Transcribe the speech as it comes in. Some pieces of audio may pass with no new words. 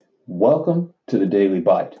Welcome to the Daily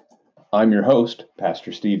Bite. I'm your host,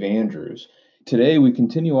 Pastor Steve Andrews. Today we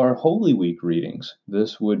continue our Holy Week readings.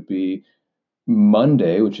 This would be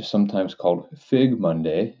Monday, which is sometimes called Fig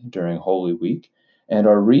Monday during Holy Week, and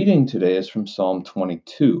our reading today is from Psalm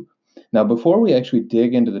 22. Now, before we actually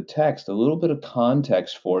dig into the text, a little bit of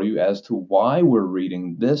context for you as to why we're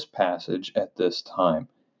reading this passage at this time.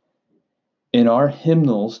 In our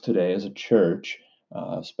hymnals today as a church,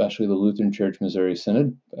 especially the Lutheran Church Missouri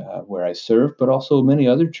Synod, where I serve, but also many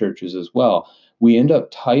other churches as well, we end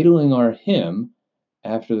up titling our hymn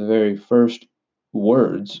after the very first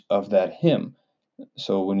words of that hymn.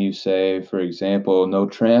 So when you say, for example, "No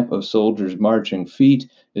tramp of soldiers' marching feet"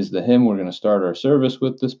 is the hymn we're going to start our service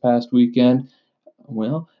with this past weekend,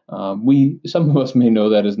 well, some of us may know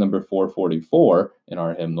that as number 444 in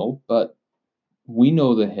our hymnal, but we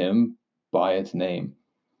know the hymn by its name.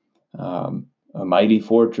 A mighty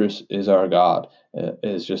fortress is our God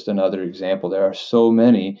is just another example. There are so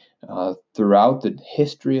many throughout the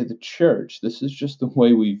history of the church. This is just the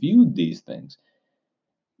way we viewed these things.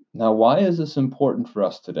 Now, why is this important for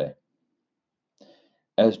us today?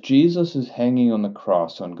 As Jesus is hanging on the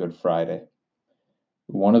cross on Good Friday,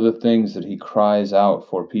 one of the things that he cries out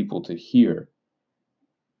for people to hear,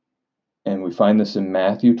 and we find this in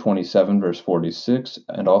Matthew 27, verse 46,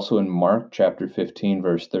 and also in Mark chapter 15,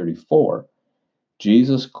 verse 34,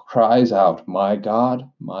 Jesus cries out, my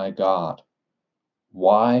God,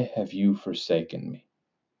 why have you forsaken me?"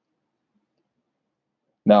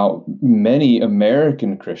 Now, many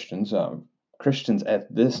American Christians, Christians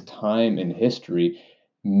at this time in history,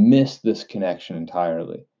 miss this connection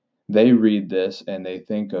entirely. They read this and they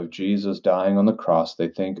think of Jesus dying on the cross. They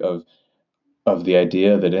think of the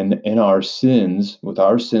idea that in our sins, with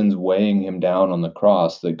our sins weighing him down on the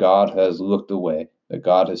cross, that God has looked away, that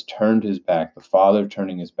God has turned his back, the Father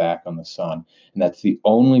turning his back on the Son. And that's the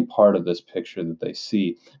only part of this picture that they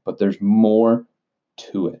see. But there's more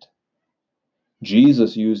to it.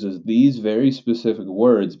 Jesus uses these very specific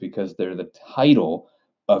words because they're the title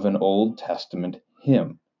of an Old Testament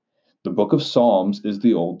hymn. The book of Psalms is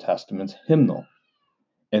the Old Testament's hymnal.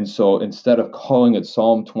 And so instead of calling it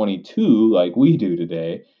Psalm 22 like we do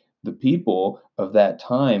today, the people of that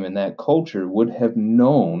time and that culture would have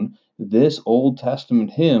known this Old Testament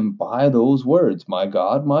hymn by those words, my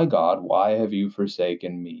God, why have you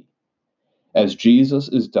forsaken me?" As Jesus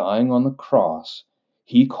is dying on the cross,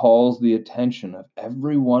 he calls the attention of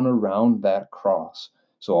everyone around that cross.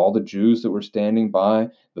 So all the Jews that were standing by,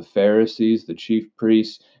 the Pharisees, the chief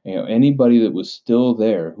priests, anybody that was still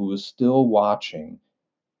there, who was still watching,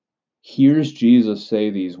 hears Jesus say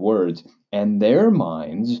these words, and their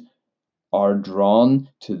minds are drawn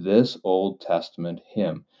to this Old Testament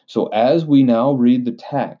hymn. So as we now read the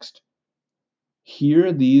text,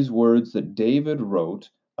 hear these words that David wrote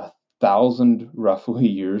 1,000 roughly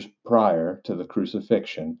years prior to the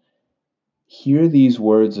crucifixion. Hear these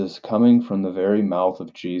words as coming from the very mouth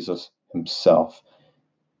of Jesus himself.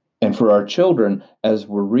 And for our children, as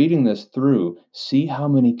we're reading this through, see how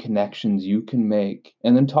many connections you can make,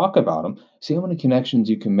 and then talk about them. See how many connections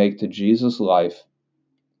you can make to Jesus' life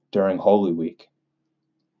during Holy Week.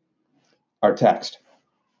 Our text: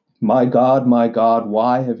 my God,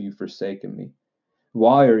 why have you forsaken me?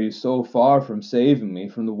 Why are you so far from saving me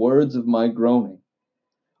from the words of my groaning?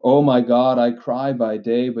 O my God, I cry by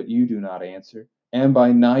day, but you do not answer, and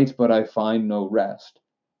by night, but I find no rest.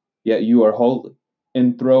 Yet you are holy,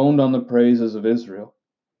 enthroned on the praises of Israel.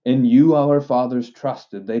 In you our fathers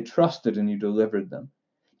trusted. They trusted and you delivered them.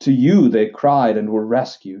 To you they cried and were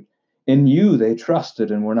rescued. In you they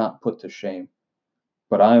trusted and were not put to shame.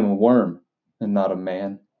 But I am a worm and not a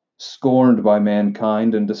man, scorned by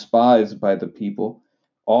mankind and despised by the people.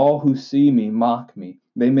 All who see me mock me.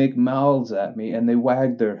 They make mouths at me and they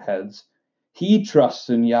wag their heads. He trusts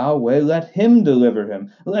in Yahweh. Let him deliver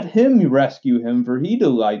him. Let him rescue him, for he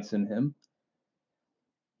delights in him.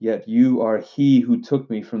 Yet you are he who took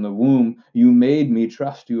me from the womb. You made me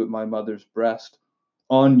trust you at my mother's breast.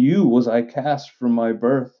 On you was I cast from my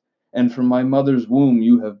birth, and from my mother's womb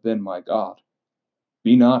you have been my God.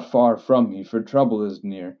 Be not far from me, for trouble is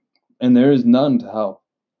near, and there is none to help.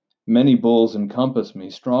 Many bulls encompass me,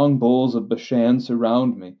 strong bulls of Bashan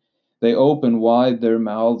surround me. They open wide their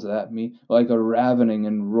mouths at me, like a ravening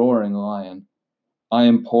and roaring lion. I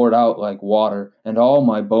am poured out like water, and all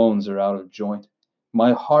my bones are out of joint.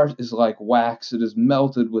 My heart is like wax, it is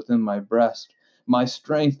melted within my breast. My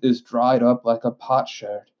strength is dried up like a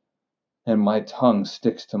potsherd, and my tongue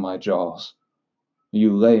sticks to my jaws.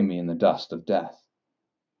 You lay me in the dust of death.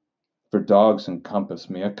 For dogs encompass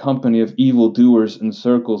me, a company of evildoers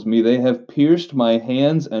encircles me. They have pierced my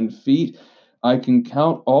hands and feet. I can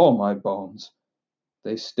count all my bones.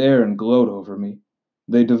 They stare and gloat over me.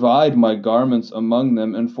 They divide my garments among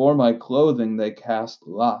them, and for my clothing they cast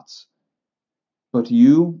lots. But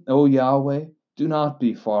you, O Yahweh, do not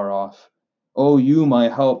be far off. O you, my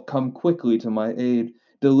help, come quickly to my aid.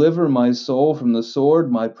 Deliver my soul from the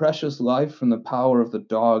sword, my precious life from the power of the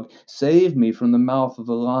dog. Save me from the mouth of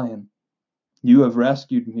the lion. You have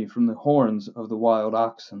rescued me from the horns of the wild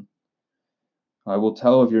oxen. I will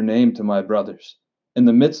tell of your name to my brothers. In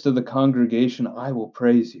the midst of the congregation, I will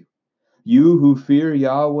praise you. You who fear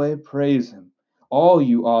Yahweh, praise him. All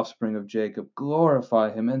you offspring of Jacob,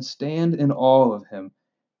 glorify him and stand in awe of him,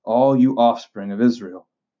 all you offspring of Israel.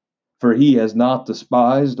 For he has not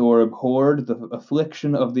despised or abhorred the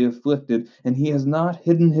affliction of the afflicted, and he has not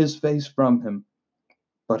hidden his face from him,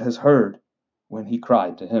 but has heard when he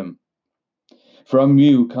cried to him. From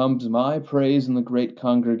you comes my praise in the great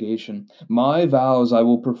congregation. My vows I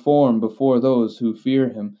will perform before those who fear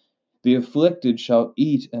him. The afflicted shall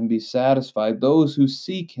eat and be satisfied. Those who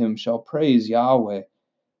seek him shall praise Yahweh.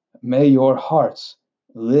 May your hearts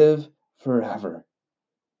live forever.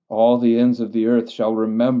 All the ends of the earth shall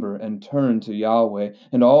remember and turn to Yahweh,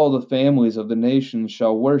 and all the families of the nations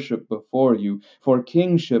shall worship before you. For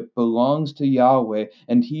kingship belongs to Yahweh,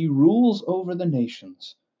 and he rules over the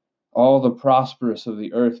nations. All the prosperous of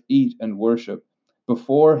the earth eat and worship.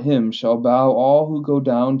 Before him shall bow all who go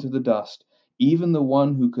down to the dust, even the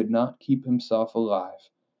one who could not keep himself alive.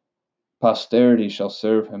 Posterity shall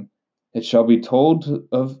serve him. It shall be told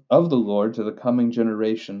of the Lord to the coming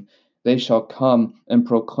generation. They shall come and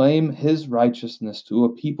proclaim his righteousness to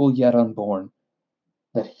a people yet unborn,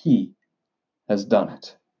 that he has done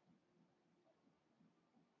it.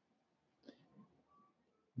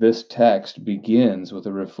 This text begins with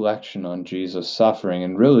a reflection on Jesus' suffering,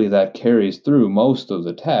 and really that carries through most of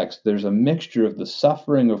the text. There's a mixture of the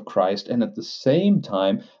suffering of Christ and at the same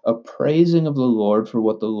time a praising of the Lord for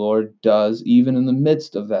what the Lord does even in the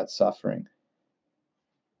midst of that suffering.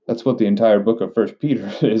 That's what the entire book of First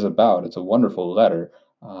Peter is about. It's a wonderful letter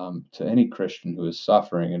to any Christian who is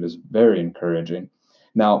suffering. It is very encouraging.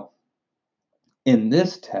 Now, in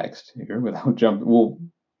this text here, without jumping,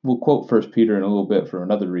 we'll quote First Peter in a little bit for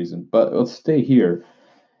another reason, but let's stay here.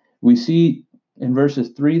 We see in verses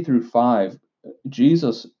 3 through 5,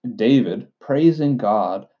 David praising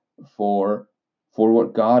God for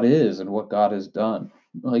what God is and what God has done.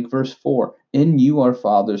 Like verse 4, in you our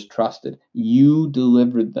fathers trusted, you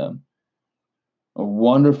delivered them. A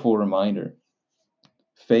wonderful reminder.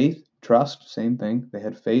 Faith, trust, same thing. They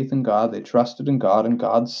had faith in God, they trusted in God, and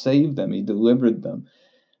God saved them. He delivered them.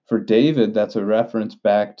 For David, that's a reference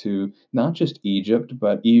back to not just Egypt,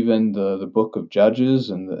 but even the book of Judges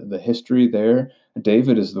and the history there.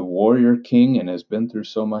 David is the warrior king and has been through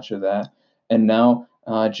so much of that. And now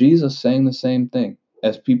Jesus saying the same thing.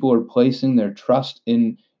 As people are placing their trust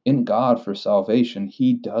in God for salvation,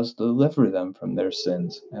 he does deliver them from their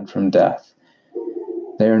sins and from death.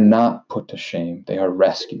 They are not put to shame. They are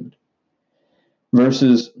rescued.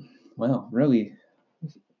 Verses, well, really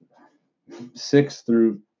 6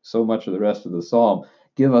 through so much of the rest of the psalm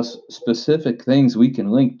give us specific things we can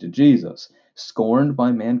link to Jesus. Scorned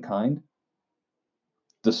by mankind,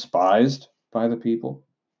 despised by the people,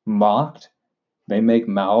 mocked. They make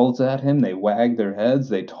mouths at him, they wag their heads,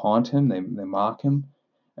 they taunt him, they mock him.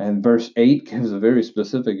 And verse 8 gives a very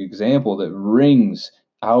specific example that rings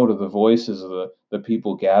out of the voices of the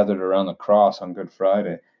people gathered around the cross on Good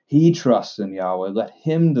Friday. He trusts in Yahweh. Let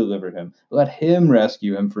him deliver him. Let him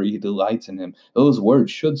rescue him, for he delights in him. Those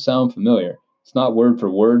words should sound familiar. It's not word for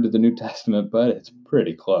word to the New Testament, but it's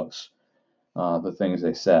pretty close, the things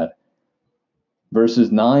they said.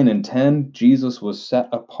 Verses 9 and 10, Jesus was set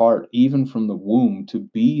apart even from the womb to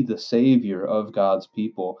be the Savior of God's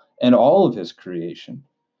people and all of his creation.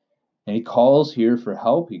 And he calls here for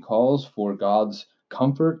help. He calls for God's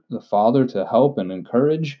comfort, the Father, to help and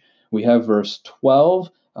encourage. We have verse 12,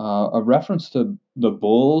 a reference to the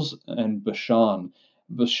bulls and Bashan.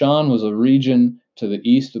 Bashan was a region to the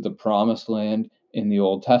east of the Promised Land in the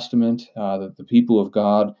Old Testament that the people of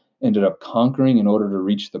God ended up conquering in order to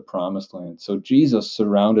reach the Promised Land. So Jesus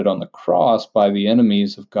surrounded on the cross by the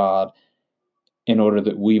enemies of God in order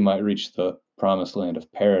that we might reach the Promised Land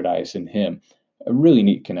of paradise in him. A really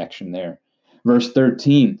neat connection there. Verse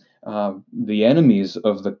 13, the enemies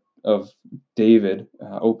of David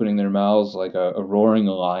opening their mouths like a roaring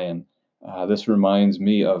lion. This reminds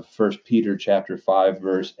me of 1 Peter chapter 5,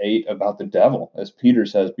 verse 8 about the devil. As Peter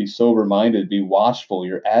says, be sober-minded, be watchful.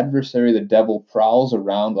 Your adversary, the devil, prowls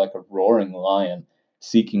around like a roaring lion,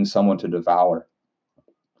 seeking someone to devour.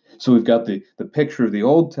 So we've got the picture of the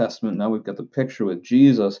Old Testament. Now we've got the picture with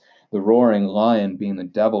Jesus. The roaring lion being the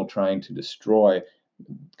devil trying to destroy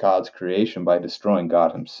God's creation by destroying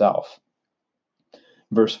God himself.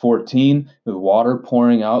 Verse 14, the water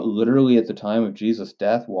pouring out, literally at the time of Jesus'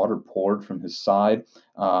 death, water poured from his side.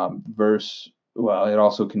 It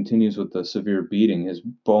also continues with the severe beating, his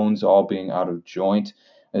bones all being out of joint,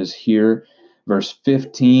 as here. Verse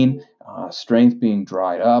 15, strength being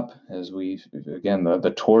dried up,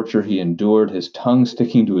 the torture he endured, his tongue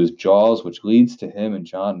sticking to his jaws, which leads to him in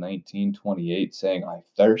John 19:28 saying, I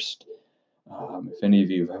thirst. If any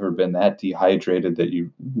of you have ever been that dehydrated that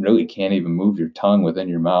you really can't even move your tongue within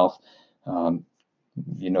your mouth,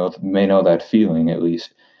 may know that feeling at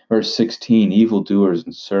least. Verse 16, evildoers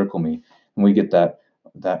encircle me. And we get that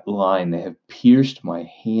line, they have pierced my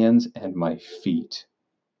hands and my feet.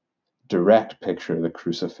 Direct picture of the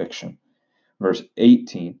crucifixion. Verse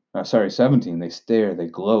 17, they stare, they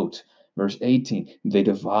gloat. Verse 18, they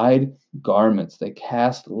divide garments, they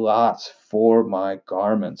cast lots for my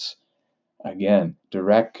garments. Again,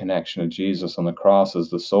 direct connection to Jesus on the cross as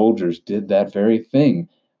the soldiers did that very thing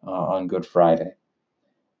on Good Friday.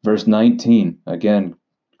 Verse 19, again,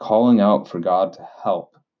 calling out for God to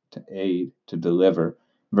help, to aid, to deliver.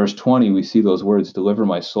 Verse 20, we see those words, deliver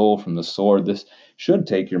my soul from the sword. This should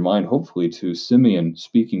take your mind, hopefully, to Simeon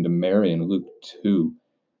speaking to Mary in Luke 2,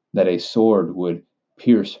 that a sword would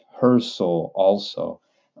pierce her soul also.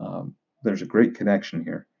 There's a great connection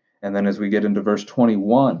here. And then as we get into verse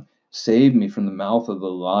 21, save me from the mouth of the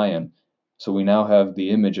lion. So we now have the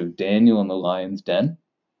image of Daniel in the lion's den,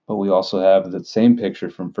 but we also have that same picture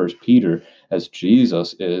from 1 Peter as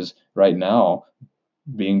Jesus is right now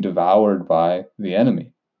being devoured by the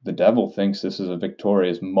enemy. The devil thinks this is a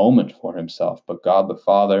victorious moment for himself, but God the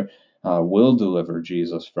Father will deliver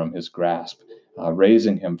Jesus from his grasp,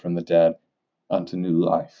 raising him from the dead unto new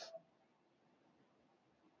life.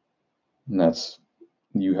 And that's,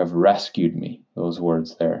 you have rescued me, those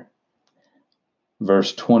words there.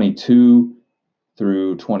 Verse 22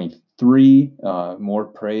 through 23, more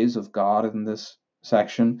praise of God in this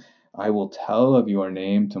section. I will tell of your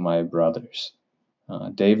name to my brothers.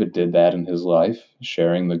 David did that in his life,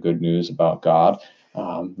 sharing the good news about God,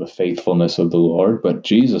 the faithfulness of the Lord, but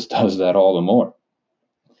Jesus does that all the more,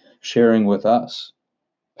 sharing with us,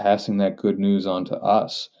 passing that good news on to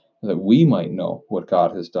us, that we might know what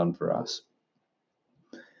God has done for us.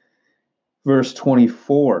 Verse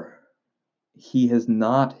 24, he has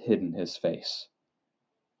not hidden his face.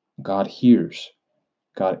 God hears,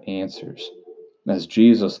 God answers. As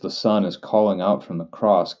Jesus the Son is calling out from the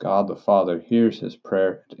cross, God the Father hears his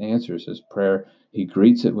prayer and answers his prayer. He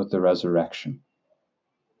greets it with the resurrection,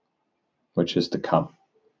 which is to come.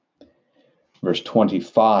 Verse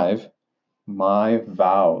 25, my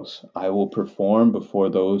vows I will perform before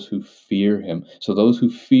those who fear him. So those who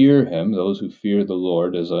fear him, those who fear the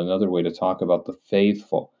Lord, is another way to talk about the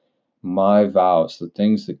faithful. My vows, the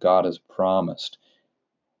things that God has promised.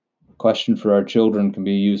 Question for our children can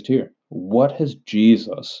be used here. What has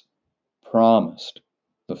Jesus promised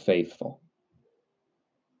the faithful?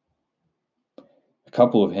 A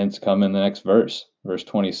couple of hints come in the next verse. Verse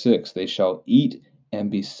 26, they shall eat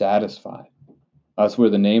and be satisfied. That's where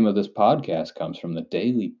the name of this podcast comes from, the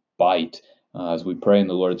Daily Bite. As we pray in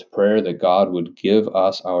the Lord's Prayer that God would give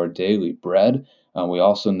us our daily bread. We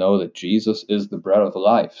also know that Jesus is the bread of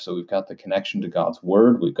life. So we've got the connection to God's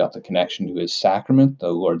Word. We've got the connection to his sacrament, the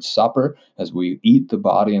Lord's Supper. As we eat the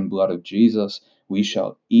body and blood of Jesus, we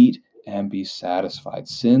shall eat and be satisfied.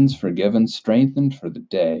 Sins forgiven, strengthened for the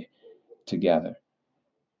day together.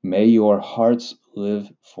 May your hearts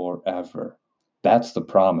live forever. That's the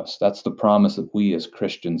promise. That's the promise that we as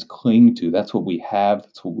Christians cling to. That's what we have.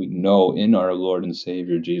 That's what we know in our Lord and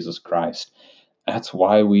Savior, Jesus Christ. That's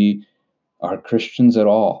why we are Christians at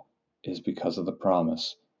all, is because of the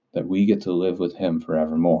promise that we get to live with him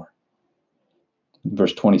forevermore. In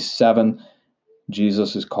verse 27,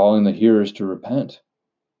 Jesus is calling the hearers to repent.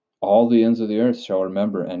 All the ends of the earth shall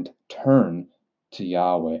remember and turn to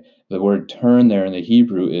Yahweh. The word turn there in the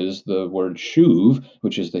Hebrew is the word shuv,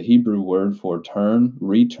 which is the Hebrew word for turn,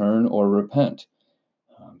 return, or repent.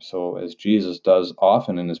 So as Jesus does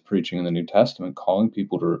often in his preaching in the New Testament, calling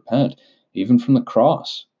people to repent, even from the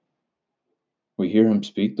cross. We hear him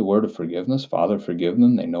speak the word of forgiveness. Father, forgive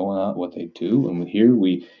them. They know not what they do. And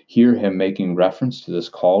we hear him making reference to this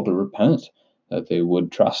call to repent, that they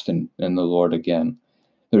would trust in the Lord again.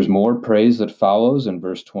 There's more praise that follows in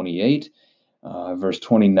verse 28. Verse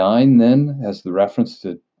 29 then has the reference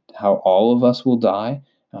to how all of us will die.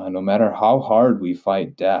 No matter how hard we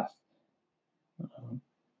fight death,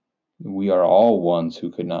 we are all ones who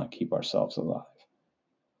could not keep ourselves alive.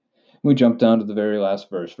 We jump down to the very last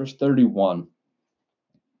verse, verse 31.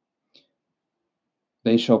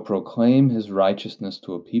 They shall proclaim his righteousness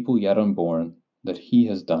to a people yet unborn, that he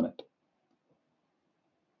has done it.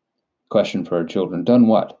 Question for our children: done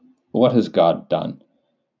what? What has God done?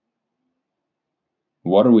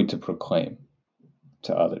 What are we to proclaim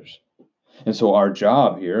to others? And so our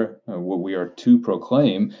job here, what we are to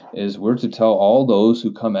proclaim, is we're to tell all those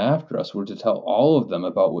who come after us, we're to tell all of them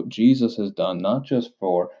about what Jesus has done, not just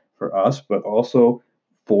for us, but also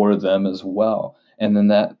for them as well. And then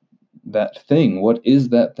that thing, what is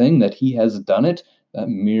that thing that he has done it? That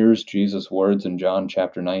mirrors Jesus' words in John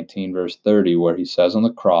chapter 19, verse 30, where he says on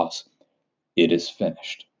the cross, "It is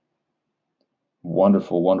finished."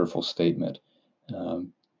 Wonderful, wonderful statement.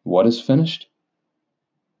 What is finished?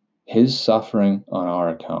 His suffering on our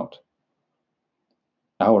account,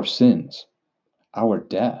 our sins, our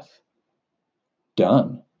death,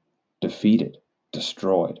 done, defeated,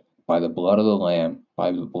 destroyed by the blood of the Lamb,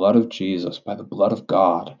 by the blood of Jesus, by the blood of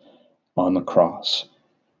God on the cross,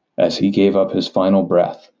 as he gave up his final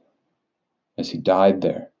breath, as he died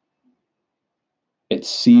there. It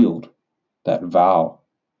sealed that vow,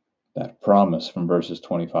 that promise from verses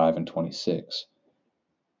 25 and 26.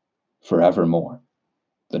 Forevermore,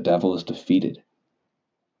 the devil is defeated.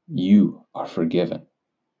 You are forgiven.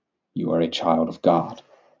 You are a child of God.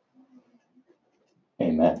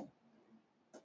 Amen.